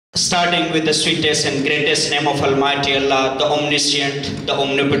Starting with the sweetest and greatest name of Almighty Allah, the Omniscient, the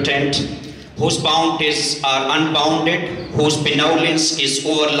Omnipotent, whose bounties are unbounded, whose benevolence is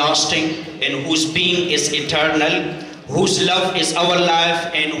everlasting, and whose being is eternal, whose love is our life,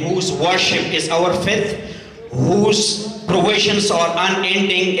 and whose worship is our faith, whose provisions are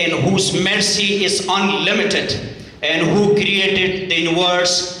unending, and whose mercy is unlimited, and who created the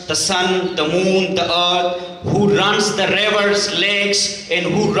universe, the sun, the moon, the earth, who runs the rivers, lakes, and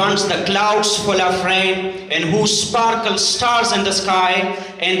who runs the clouds full of rain, and who sparkles stars in the sky,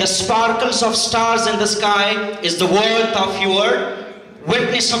 and the sparkles of stars in the sky is the word of your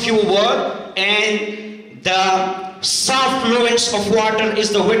witness of your word, and the soft fluence of water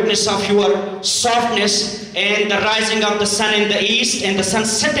is the witness of your softness, and the rising of the sun in the east and the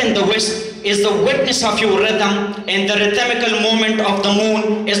sunset in the west is the witness of your rhythm, and the rhythmical movement of the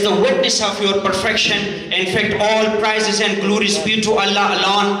moon is the witness of your perfection. In fact, all praises and glories be to Allah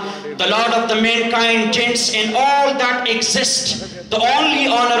alone, the Lord of the mankind, jinns, and all that exist, the only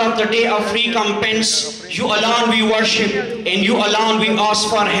honor of the day of recompense. You alone we worship, and you alone we ask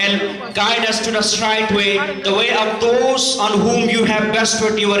for help. Guide us to the straight way, the way of those on whom you have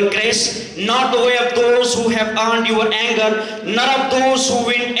bestowed your grace, not the way of those who have earned your anger, not of those who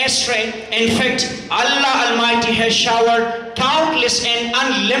went astray. In fact, Allah Almighty has showered countless and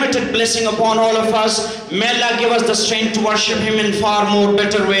unlimited blessing upon all of us. May Allah give us the strength to worship Him in far more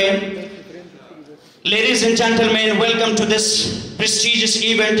better way. Ladies and gentlemen, welcome to this prestigious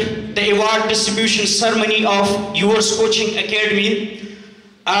event, the award distribution ceremony of 𝐔𝐥𝐥𝐚𝐡 Coaching Academy.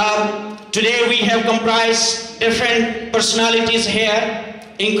 Today we have comprised different personalities here,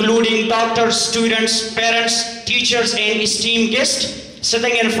 including doctors, students, parents, teachers, and esteemed guests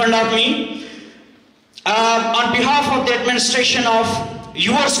sitting in front of me. On behalf of the administration of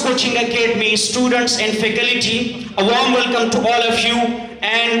𝐔𝐥𝐥𝐚𝐡 Coaching Academy, students and faculty, a warm welcome to all of you,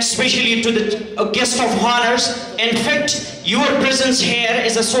 and especially to the guest of honors. In fact, your presence here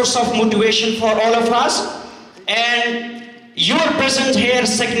is a source of motivation for all of us, and your presence here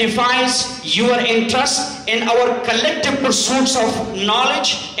signifies your interest in our collective pursuits of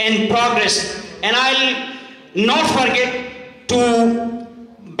knowledge and progress. And I'll not forget to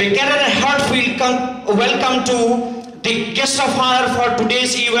begin a heartfelt welcome to the guest of honor for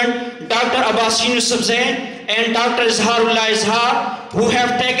today's event, Dr. 𝐔𝐴𝐴𝑠 and Dr. 𝐔𝐴𝐬𝐬𝐿, who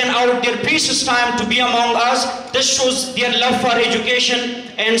have taken out their precious time to be among us. This shows their love for education,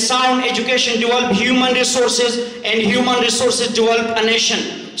 and sound education develop human resources, and human resources develop a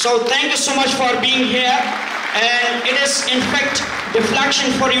nation. So thank you so much for being here, and it is in fact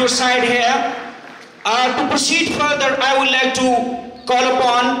reflection for your side here. To proceed further, I would like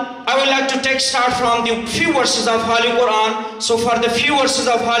to take start from the few verses of Holy Quran. So for the few verses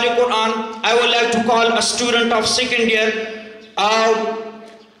of Holy Quran, I would like to call a student of second year,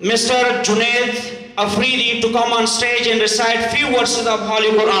 Mr. Junaid Afridi, to come on stage and recite few verses of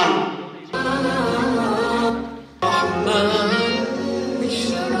Holy Quran.